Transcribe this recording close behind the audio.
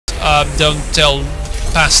don't tell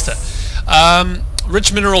Pastor.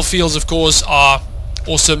 Rich mineral fields, of course, are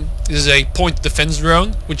awesome. This is a point defense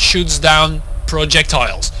drone which shoots down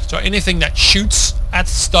projectiles. So anything that shoots at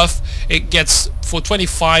stuff, it gets for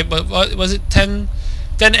 25, but what was it, 10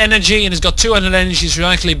 energy, and it's got 200 energy, so you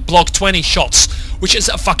actually block 20 shots, which is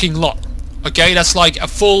a fucking lot. Okay, that's like a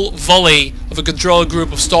full volley of a controlled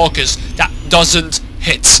group of stalkers that doesn't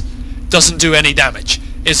hit, doesn't do any damage.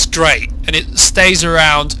 It's great, and it stays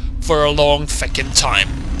around for a long fucking time.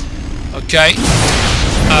 Okay, 2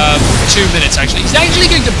 minutes actually. He's actually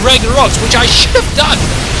going to break the rocks, which I should have done,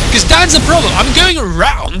 because that's the problem. I'm going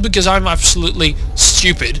around because I'm absolutely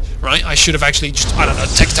stupid, right? I should have actually just, I don't know,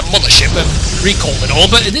 text a mothership and recalled it all,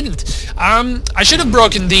 but it didn't. I should have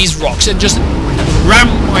broken these rocks and just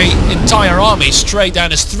rammed my entire army straight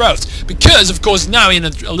down his throat, because of course now in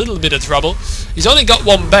a little bit of trouble. He's only got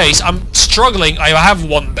one base. I'm struggling. I have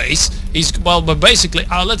one base. He's, well, but basically,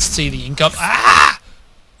 let's see the income.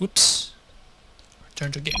 Whoops.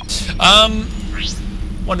 Return to game.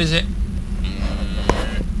 What is it?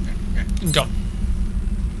 Gone.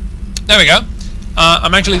 There we go.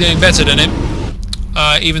 I'm actually doing better than him,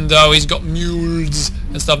 even though he's got mules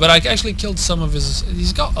and stuff. But I actually killed some of his.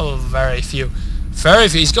 He's got very few. Very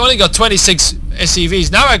few. He's only got 26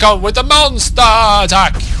 SCVs. Now I go with the monster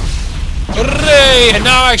attack. Hooray! And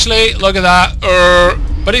now actually, look at that.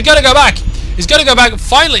 But he's gotta go back. He's gotta go back.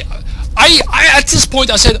 Finally, I at this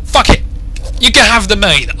point I said, fuck it. You can have the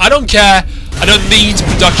main. I don't care. I don't need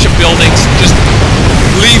production buildings. Just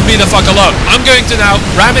leave me the fuck alone. I'm going to now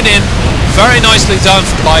ram it in. Very nicely done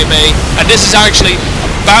by me. And this is actually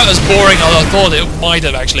about as boring as I thought it might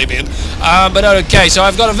have actually been. But okay, so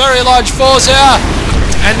I've got a very large force here.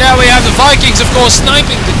 And now we have the Vikings, of course,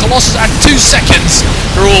 sniping the Colossus at 2 seconds.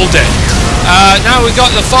 They're all dead. Now we've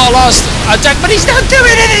got the far last attack, but he's not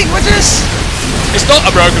doing anything with this. It's not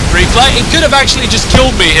a broken replay. It could have actually just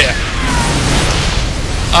killed me here.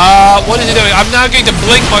 What is he doing? I'm now going to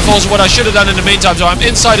blink my force, what I should have done in the meantime, so I'm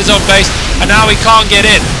inside his own base, and now he can't get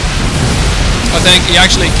in. I think he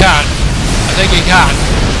actually can. I think he can.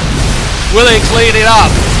 Will he clean it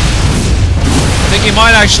up? I think he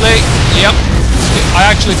might actually. Yep. I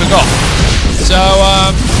actually forgot. So,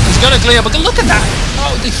 he's going to clean up, but look at that.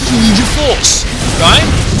 Oh, the huge force, right?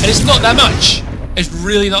 And it's not that much. It's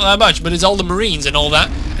really not that much, but it's all the Marines and all that.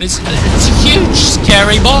 And it's a huge,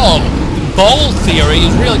 scary ball. Ball theory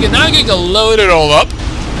is really good. Now I'm going to load it all up.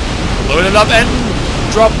 Load it up and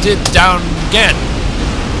dropped it down again.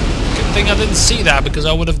 Good thing I didn't see that, because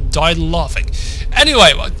I would have died laughing.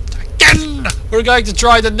 Anyway, again, we're going to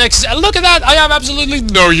try the next. And look at that! I have absolutely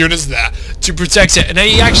no units there to protect it. And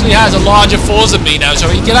he actually has a larger force than me now, so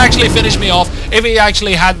he can actually finish me off if he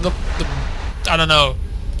actually had the I don't know.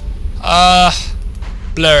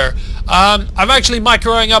 Blur. I'm actually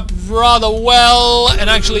microing up rather well and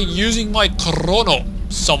actually using my chrono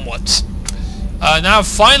somewhat. Now I'm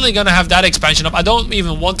finally gonna have that expansion up. I don't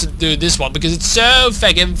even want to do this one because it's so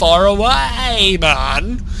fucking far away,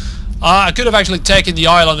 man. I could have actually taken the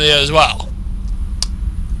island here as well.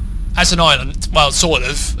 As an island, well, sort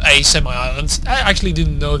of a semi-island. I actually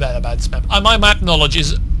didn't know that about this map. My map knowledge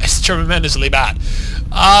is tremendously bad.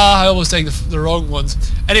 I always take the wrong ones.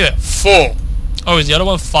 Anyway, 4. Oh, is the other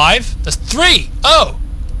one 5? That's 3! Oh!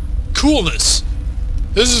 Coolness!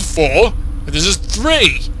 This is 4, and this is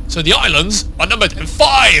 3. So the islands are numbered in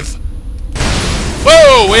 5!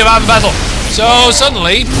 Whoa! We have had a battle! So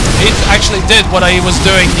suddenly, it actually did what I was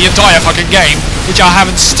doing the entire fucking game, which I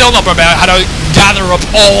haven't still not prepared how to gather up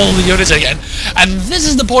all the units again. And this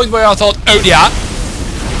is the point where I thought, oh yeah,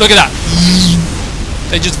 look at that.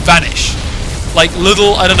 They just vanish. Like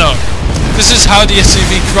little, I don't know. This is how the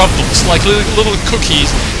SCV crumbles, like little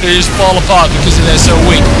cookies. They just fall apart because they're so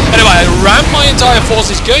weak. Anyway, I rammed my entire force.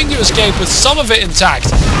 He's going to escape with some of it intact.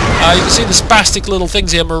 You can see the spastic little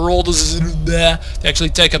things here. Marauders in there. They actually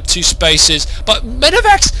take up 2 spaces. But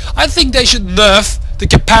medevacs, I think they should nerf the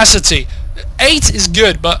capacity. 8 is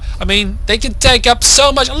good, but I mean, they can take up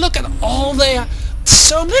so much. Look at all they.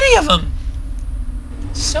 So many of them.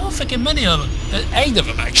 So freaking many of them. 8 of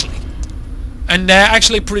them actually. And they're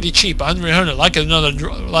actually pretty cheap, 100, like an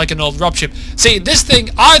old dropship. See, this thing,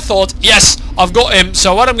 I thought, yes, I've got him.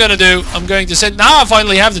 So what I'm going to do, I'm going to send. Now I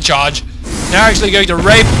finally have the charge. They're actually going to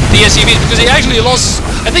rape the SCV because he actually lost.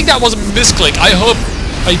 I think that was a misclick. I hope,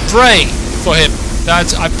 I pray for him.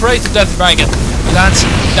 I pray to Death Dragon.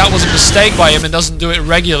 That was a mistake by him and doesn't do it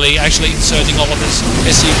regularly. Actually inserting all of his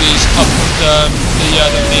SCVs up the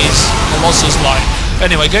Colossus line.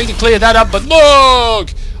 Anyway, going to clear that up. But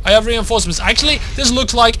look. I have reinforcements. Actually, this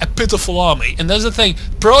looks like a pitiful army. And there's the thing,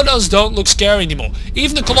 Protoss don't look scary anymore.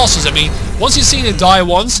 Even the Colossus, I mean, once you've seen it die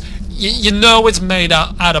once, you know it's made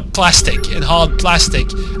out of plastic, and hard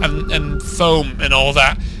plastic, and foam and all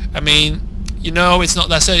that. I mean, you know it's not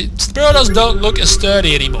that. So Protoss don't look as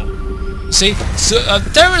sturdy anymore. See, so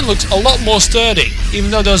Terran looks a lot more sturdy, even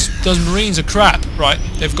though those Marines are crap, right?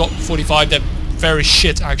 They've got 45. They're very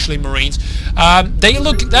shit, actually, Marines. That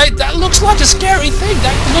looks like a scary thing.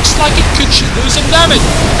 That looks like it could do some damage.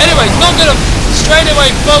 Anyway, not gonna straight away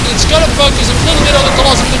focus. It's gonna focus a little bit on the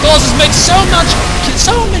Colossus. The Colossus makes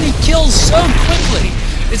so many kills so quickly.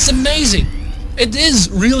 It's amazing. It is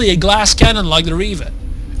really a glass cannon like the Reaver.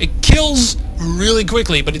 It kills really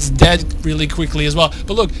quickly, but it's dead really quickly as well.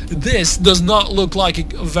 But look, this does not look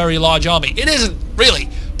like a very large army. It isn't really,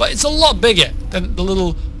 but it's a lot bigger than the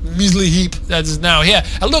little measly heap that is now here.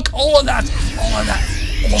 And look, all of that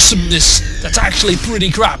awesomeness, that's actually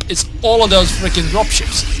pretty crap. It's all of those freaking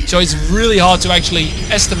dropships. So it's really hard to actually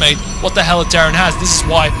estimate what the hell a Terran has. This is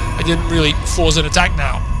why I didn't really force an attack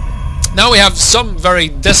now. Now we have some very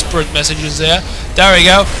desperate messages there. There we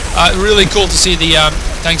go. Really cool to see the...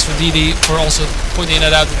 thanks for DD for also pointing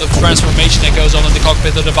that out, that the transformation that goes on in the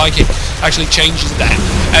cockpit of the Viking actually changes that.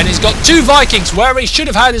 And he's got 2 Vikings where he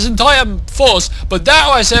should have had his entire force, but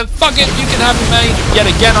now I said, fuck it, you can have the main.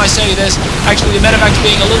 Yet again I say this, actually the medevac's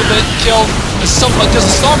being a little bit killed, because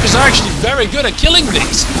the Stalkers are actually very good at killing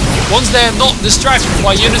these. Once they're not distracted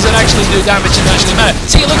by units that actually do damage and actually matter.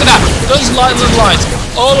 See, look at that, those little lines,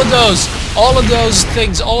 all of those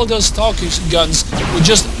things, all of those Stalkers guns were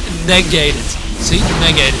just negated. See,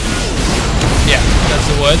 negated. Yeah, that's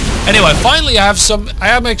the word. Anyway, finally I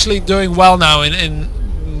am actually doing well now in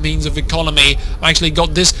means of economy. I actually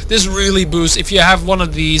got this really boosts. If you have one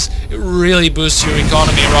of these, it really boosts your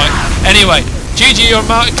economy, right? Anyway, GG, your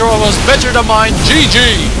macro was better than mine. GG,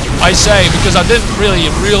 I say, because I didn't really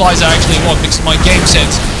realize I actually won, because my game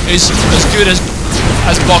sense is as good as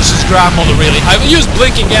Box's grandmother, really. I've used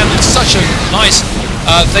Blink again. It's such a nice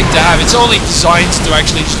thing to have. It's only designed to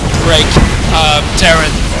actually just break Terran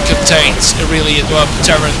contains. It really is, well,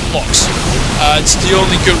 Terran blocks. It's the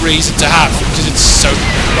only good reason to have, because it's so,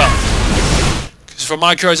 well, because for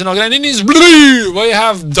micros and organics, we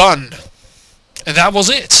have done. And that was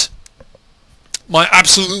it. My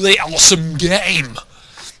absolutely awesome game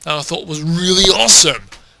that I thought was really awesome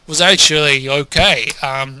was actually okay,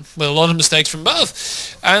 with a lot of mistakes from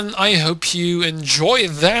both, and I hope you enjoy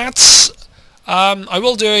that. I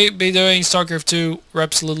will be doing Starcraft 2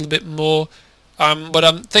 reps a little bit more,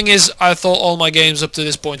 but thing is, I thought all my games up to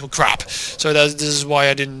this point were crap, so this is why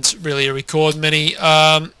I didn't really record many.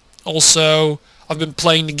 Also, I've been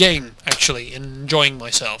playing the game, actually, and enjoying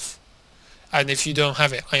myself, and if you don't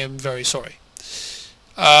have it, I am very sorry.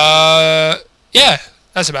 Yeah,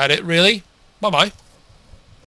 that's about it, really. Bye-bye.